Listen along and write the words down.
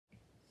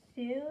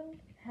Soon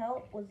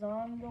help was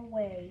on the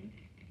way,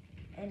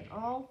 and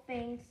all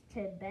thanks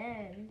to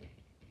Ben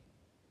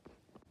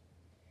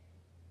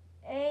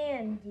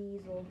and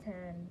Diesel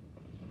 10.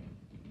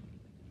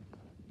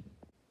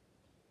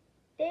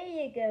 There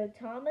you go,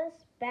 Thomas,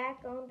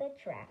 back on the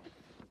track.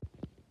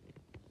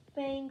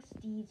 Thanks,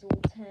 Diesel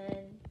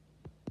 10.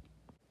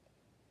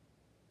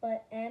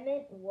 But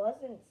Emmett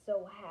wasn't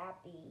so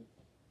happy.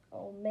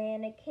 Oh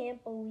man, I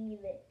can't believe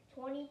it.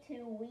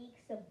 22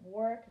 weeks of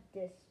work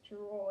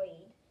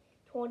destroyed.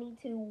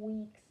 22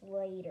 weeks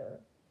later.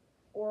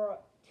 Or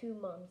 2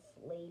 months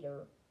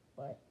later.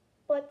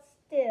 But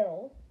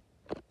still,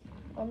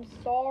 I'm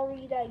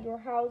sorry that your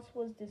house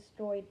was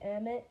destroyed,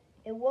 Emmett.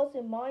 It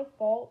wasn't my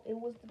fault. It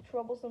was the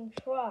troublesome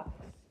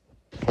trucks.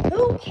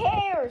 Who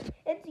cares?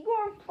 It's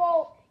your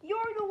fault.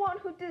 You're the one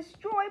who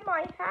destroyed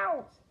my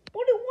house.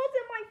 But it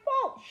wasn't my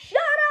fault.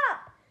 Shut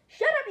up!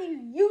 Shut up, you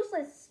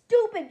useless,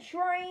 stupid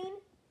train.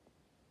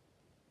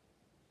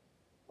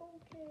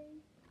 Okay.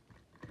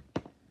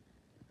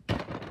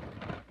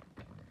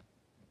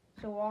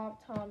 So off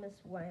Thomas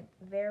went,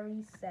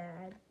 very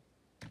sad.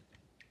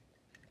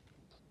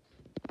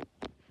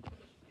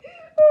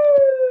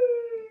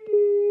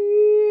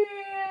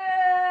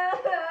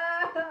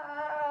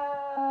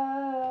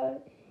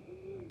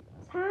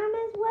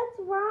 Thomas, what's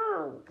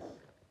wrong?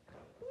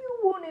 You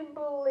wouldn't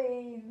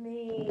believe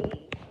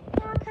me.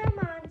 Oh, come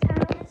on,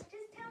 Thomas.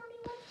 Just tell me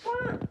what's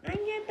wrong.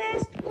 I'm your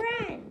best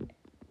friend.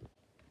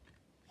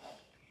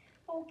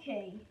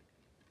 Okay.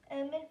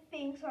 Emmett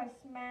thinks I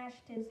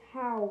smashed his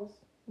house.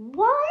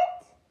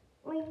 What?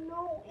 I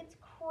know, it's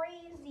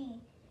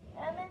crazy.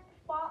 Emmett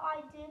thought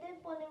I did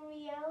it, but in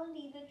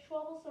reality, the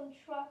troublesome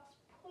trucks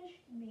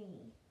pushed me.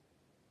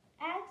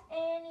 Ask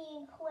Annie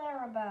and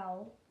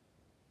Clarabelle.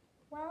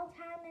 Well,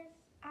 Thomas,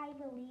 I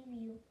believe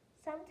you.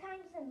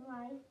 Sometimes in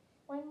life,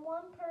 when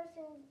one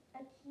person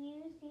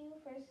accuses you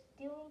for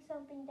doing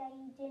something that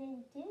you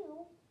didn't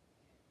do,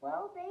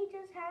 well, they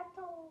just have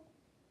to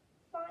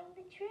find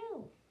the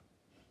truth.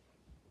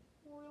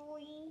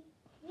 Really?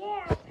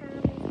 Yeah,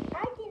 Thomas,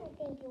 I didn't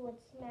think you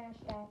would smash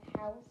that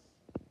house.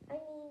 I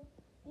mean,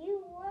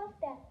 you love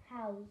that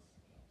house.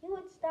 You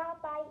would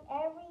stop by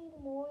every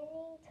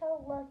morning to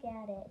look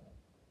at it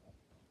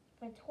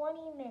for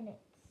 20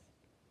 minutes.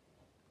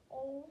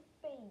 Oh,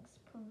 thanks,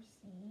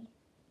 Percy.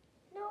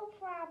 No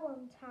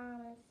problem,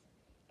 Thomas.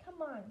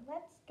 Come on,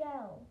 let's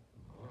go.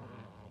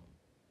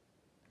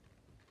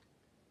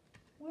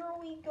 Where are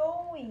we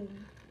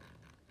going?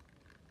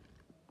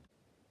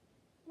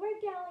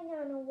 We're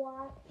going on a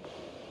walk.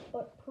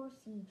 But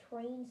Percy,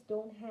 trains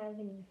don't have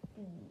any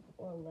feet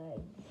or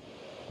legs.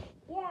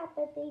 Yeah,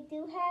 but they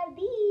do have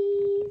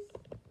these.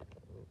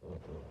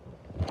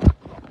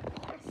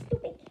 Ah,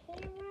 stupid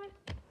camera.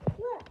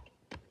 Look.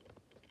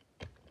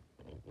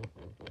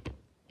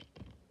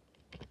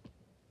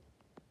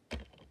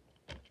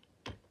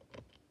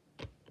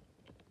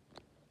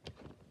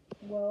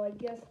 Well, I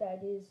guess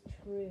that is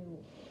true.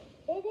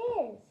 It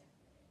is.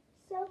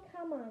 So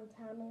come on,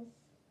 Thomas.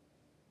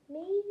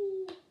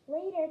 Maybe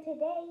later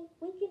today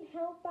we can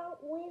help out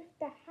with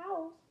the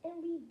house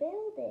and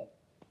rebuild it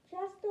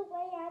just the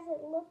way as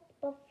it looked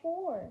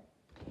before.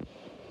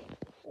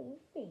 Oh,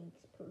 thanks,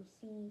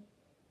 Percy.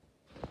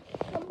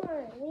 Come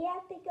on, we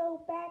have to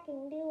go back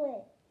and do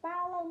it.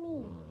 Follow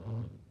me.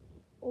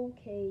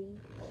 Okay.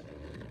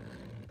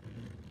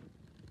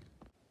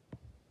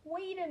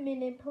 Wait a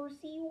minute,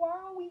 Percy. Why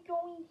are we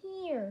going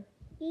here?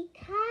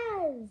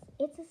 Because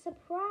it's a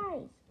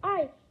surprise.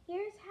 Alright,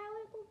 here's how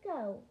it will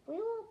go. We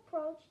will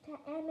approach to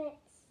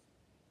Emmett's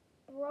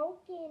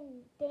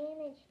broken,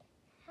 damaged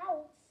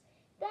house.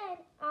 Then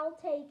I'll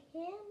take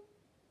him,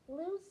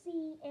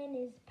 Lucy, and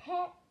his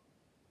pet,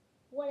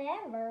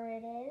 whatever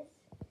it is,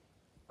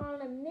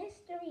 on a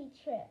mystery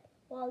trip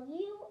while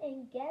you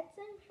and get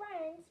some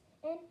friends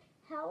and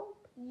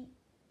help you.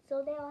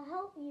 So they'll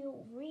help you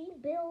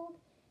rebuild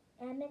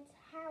Emmett's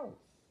house.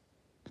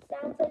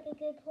 Sounds like a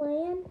good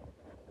plan?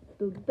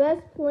 The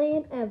best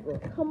plan ever.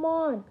 Come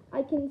on,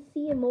 I can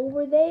see him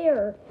over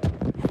there.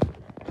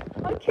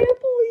 I can't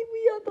believe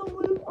we have to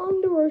live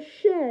under a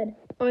shed.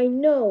 I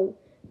know,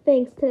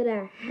 thanks to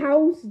the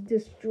house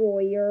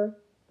destroyer.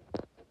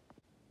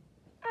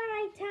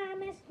 Alright,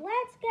 Thomas,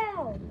 let's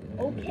go.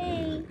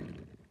 Okay.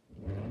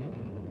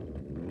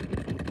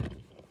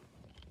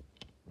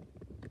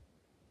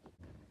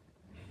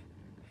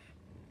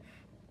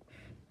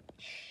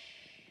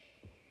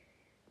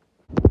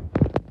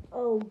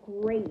 Oh,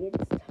 great,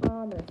 it's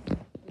Thomas.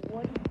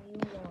 What do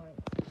you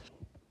want?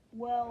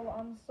 Well,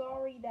 I'm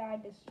sorry that I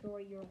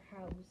destroyed your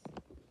house.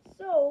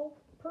 So,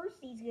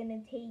 Percy's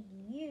gonna take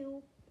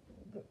you,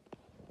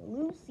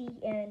 Lucy,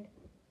 and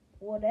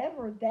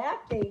whatever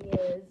that thing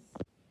is.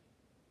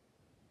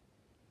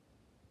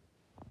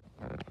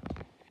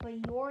 For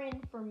your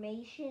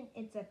information,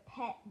 it's a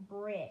pet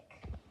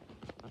brick.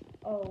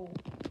 Oh,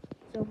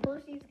 so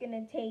Percy's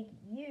gonna take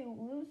you,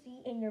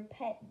 Lucy, and your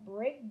pet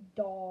brick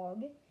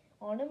dog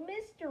on a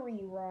mystery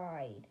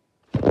ride.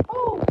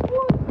 Oh,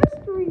 more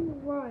mystery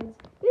rides.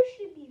 This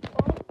should be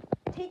fun.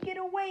 Take it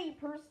away,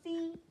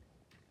 Percy.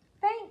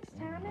 Thanks,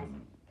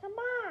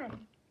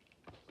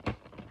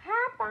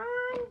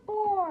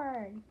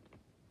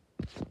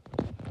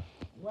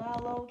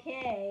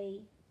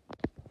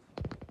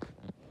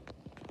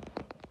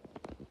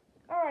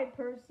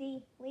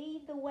 Percy.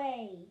 Lead the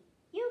way.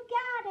 You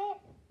got it.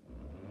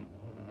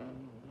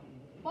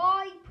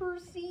 Bye,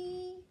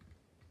 Percy.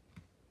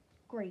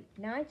 Great,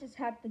 now I just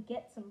have to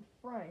get some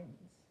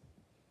friends.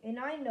 And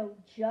I know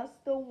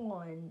just the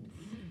ones.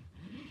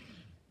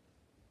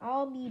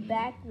 I'll be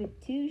back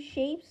with 2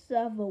 shapes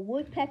of a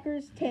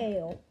woodpecker's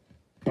tail.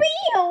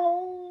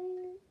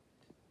 Beow!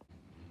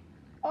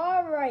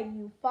 Alright,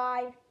 you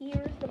 5,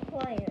 here's the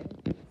plan.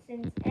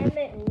 Since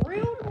Emmett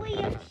rudely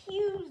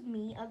accused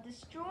me of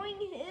destroying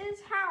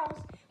his house,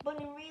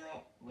 but in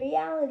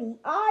reality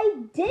I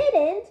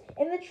didn't,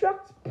 and the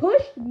trucks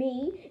pushed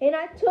me, and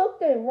I took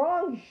the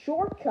wrong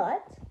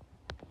shortcut,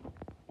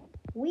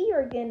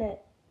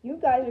 you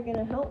guys are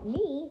gonna help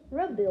me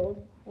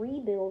rebuild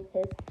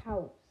his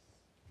house.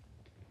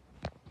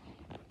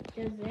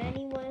 Does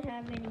anyone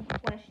have any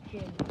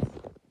questions?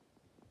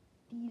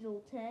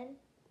 Diesel 10?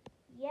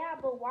 Yeah,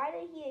 but why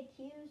did he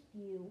accuse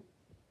you?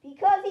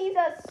 Because he's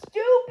a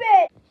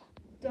stupid!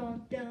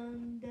 Dun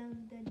dun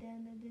dun dun dun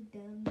dun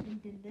dun dun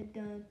dun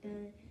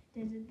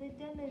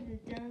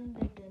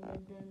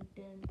dun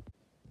dun.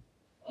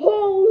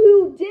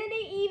 Who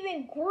didn't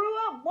even grow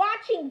up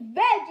watching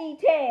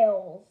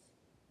VeggieTales?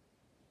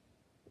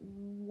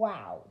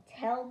 Wow,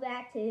 tell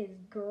that to his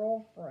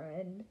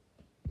girlfriend.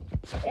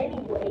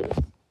 Anyways,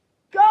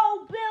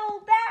 go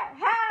build that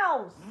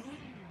house!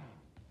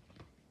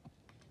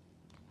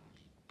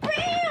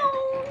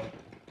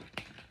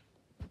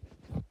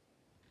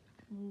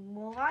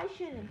 Well, I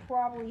should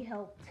probably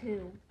help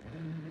too.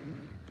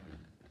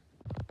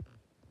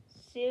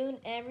 Soon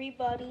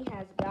everybody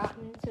has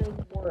gotten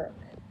to work.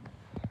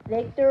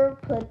 Victor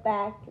put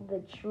back the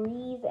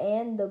trees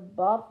and the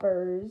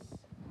buffers.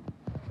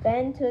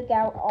 Ben took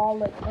out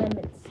all of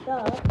Emmett's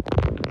stuff.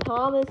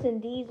 Thomas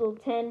and Diesel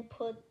 10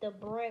 put the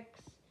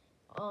bricks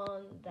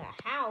on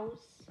the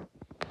house,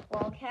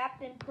 while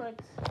Captain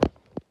puts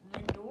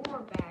the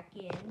door back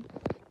in,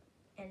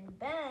 and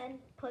Ben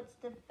puts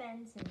the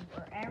fence in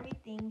where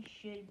everything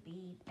should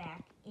be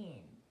back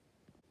in.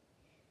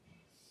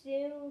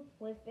 Soon,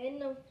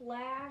 within a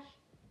flash,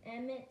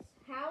 Emmett's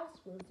house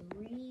was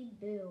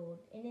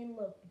rebuilt, and it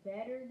looked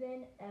better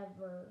than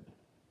ever.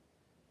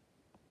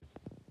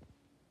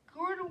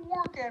 Good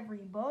work,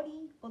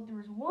 everybody, but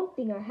there's one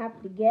thing I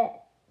have to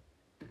get.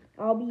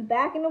 I'll be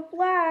back in a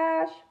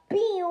flash.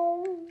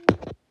 Pew!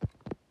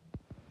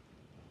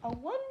 I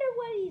wonder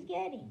what he's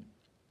getting.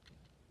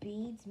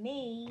 Beats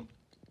me.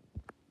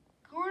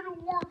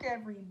 Good work,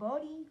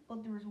 everybody,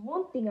 but there's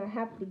one thing I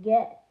have to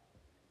get.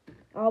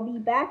 I'll be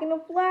back in a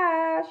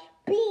flash.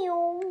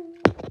 Pew!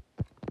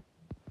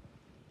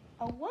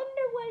 I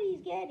wonder what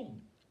he's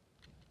getting.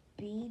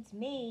 Beats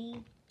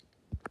me.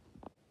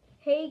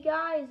 Hey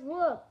guys,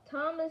 look,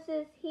 Thomas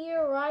is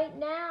here right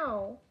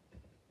now.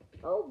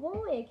 Oh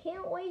boy, I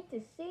can't wait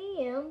to see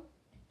him.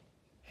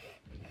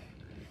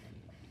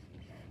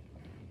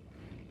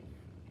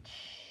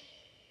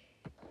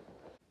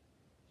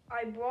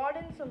 I brought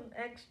in some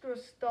extra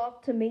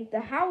stuff to make the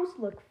house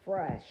look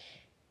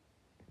fresh.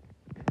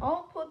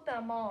 I'll put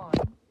them on.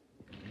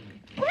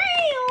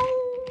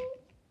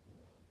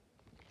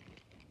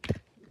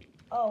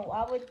 Oh,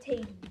 I would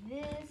take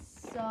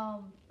this,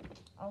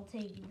 I'll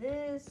take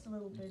this, a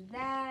little bit of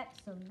that,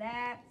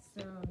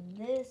 some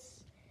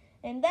this,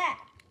 and that.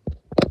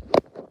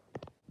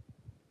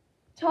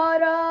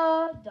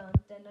 Ta-da! Dun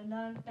dun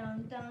dun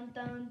dun dun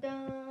dun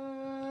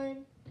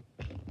dun.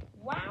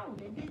 Wow,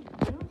 the new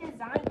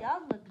design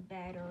does look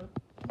better.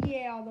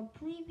 Yeah, the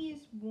previous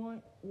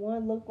one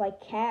looked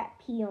like cat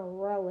pee on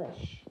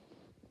relish.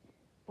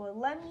 But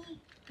let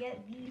me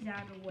get these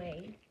out of the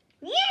way.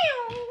 Meow!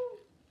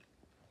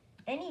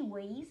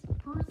 Anyways,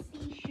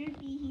 Percy should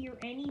be here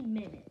any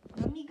minute.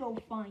 Let me go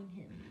find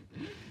him.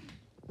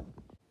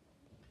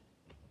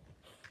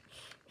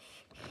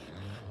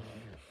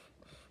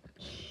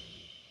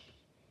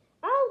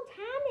 Oh,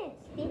 Thomas,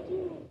 did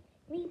you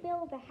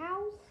rebuild the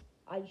house?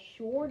 I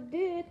sure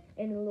did,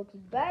 and it looks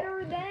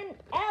better than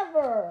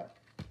ever.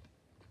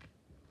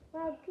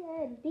 Well,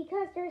 good,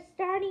 because they're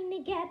starting to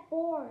get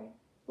bored.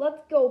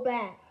 Let's go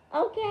back.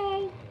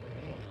 Okay.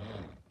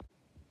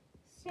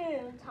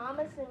 Soon,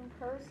 Thomas and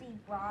Percy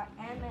brought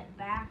Emmett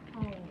back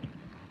home.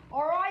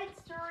 All right,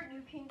 sir,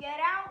 you can get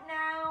out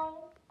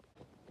now.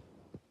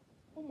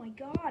 Oh my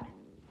God,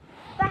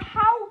 the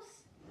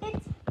house!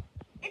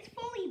 It's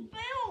fully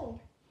built.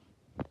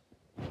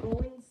 Go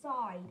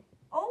inside.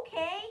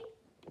 Okay.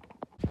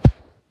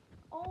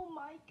 Oh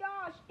my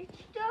gosh, it's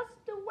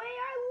just the way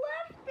I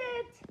left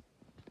it.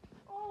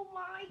 Oh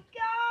my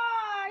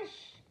gosh.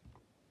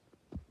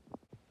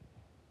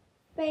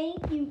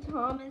 Thank you,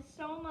 Thomas,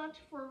 so much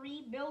for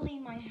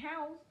rebuilding my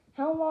house.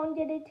 How long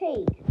did it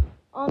take?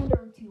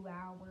 Under 2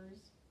 hours.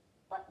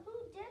 But who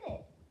did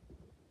it?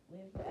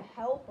 With the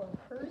help of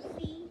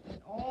Percy and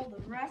all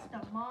the rest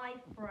of my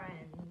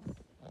friends.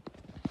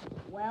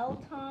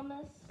 Well,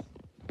 Thomas,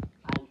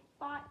 I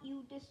thought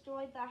you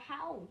destroyed the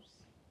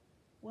house.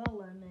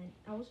 Well, Emmett,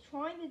 I was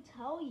trying to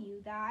tell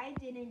you that I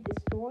didn't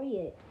destroy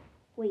it.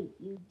 Wait,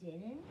 you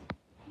didn't?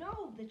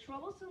 No, the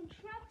troublesome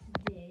trucks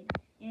did.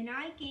 and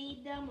I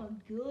gave them a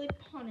good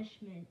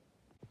punishment.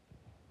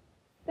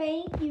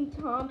 Thank you,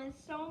 Thomas,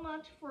 so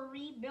much for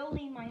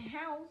rebuilding my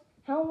house.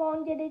 How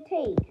long did it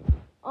take?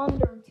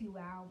 Under 2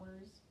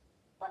 hours.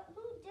 But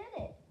who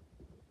did it?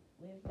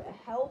 With the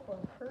help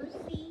of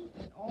Percy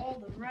and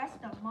all the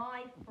rest of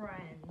my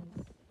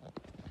friends.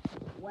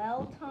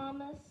 Well,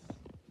 Thomas,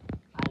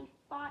 I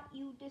thought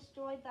you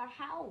destroyed the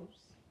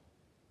house.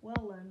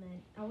 Well,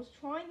 Emmett, I was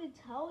trying to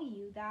tell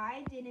you that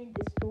I didn't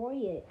destroy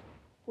it.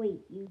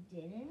 Wait, you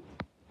didn't?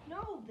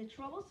 No, the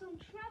troublesome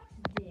trucks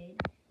did,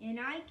 and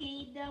I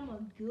gave them a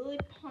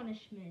good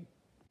punishment.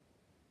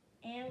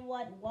 And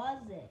what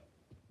was it?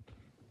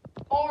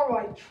 All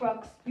right,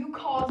 trucks, you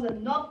caused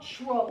enough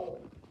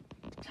trouble.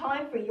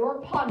 Time for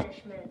your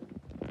punishment.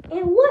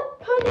 And what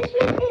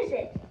punishment is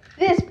it?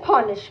 This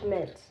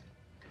punishment.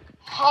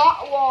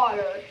 Hot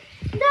water.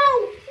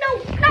 No!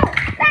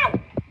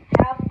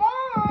 Have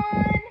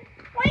fun.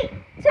 Wait,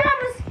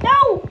 Thomas,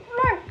 no!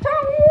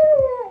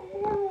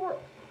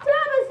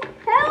 Thomas,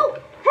 help!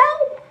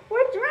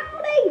 We're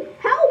drowning!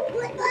 Help!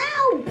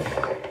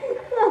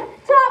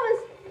 Thomas,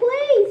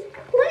 please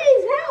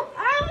help!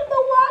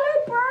 The water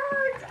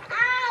burns!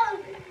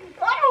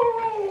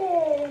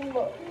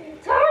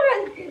 Thomas,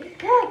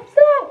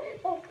 stop!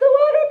 The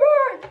water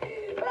burns!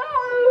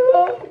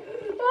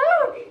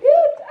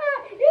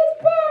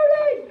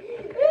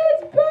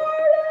 It's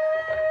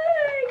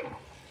burning!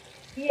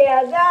 Yeah,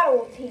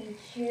 that'll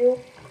teach you.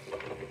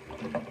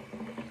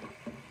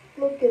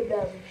 Look at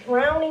them,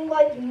 drowning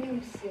like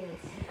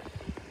nuisance.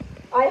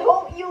 I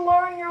hope you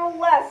learn your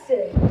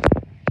lesson.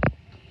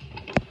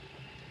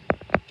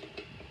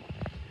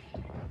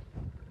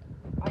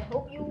 I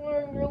hope you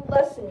learn your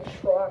lesson,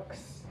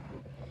 trucks.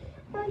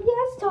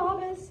 Yes,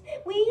 Thomas,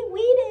 we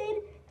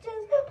did.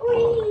 Just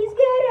please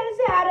get us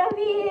out of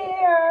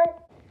here.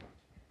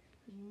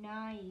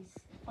 Nice.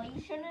 But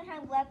you shouldn't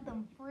have let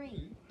them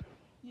free.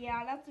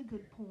 Yeah, that's a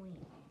good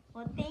point.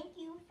 But thank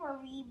you for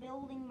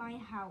rebuilding my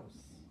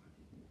house.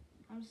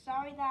 I'm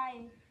sorry that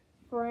I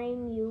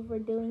framed you for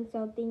doing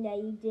something that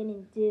you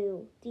didn't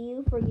do. Do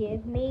you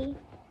forgive me?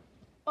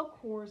 Of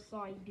course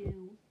I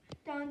do.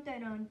 Dun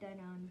dun dun dun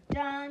dun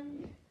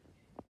dun.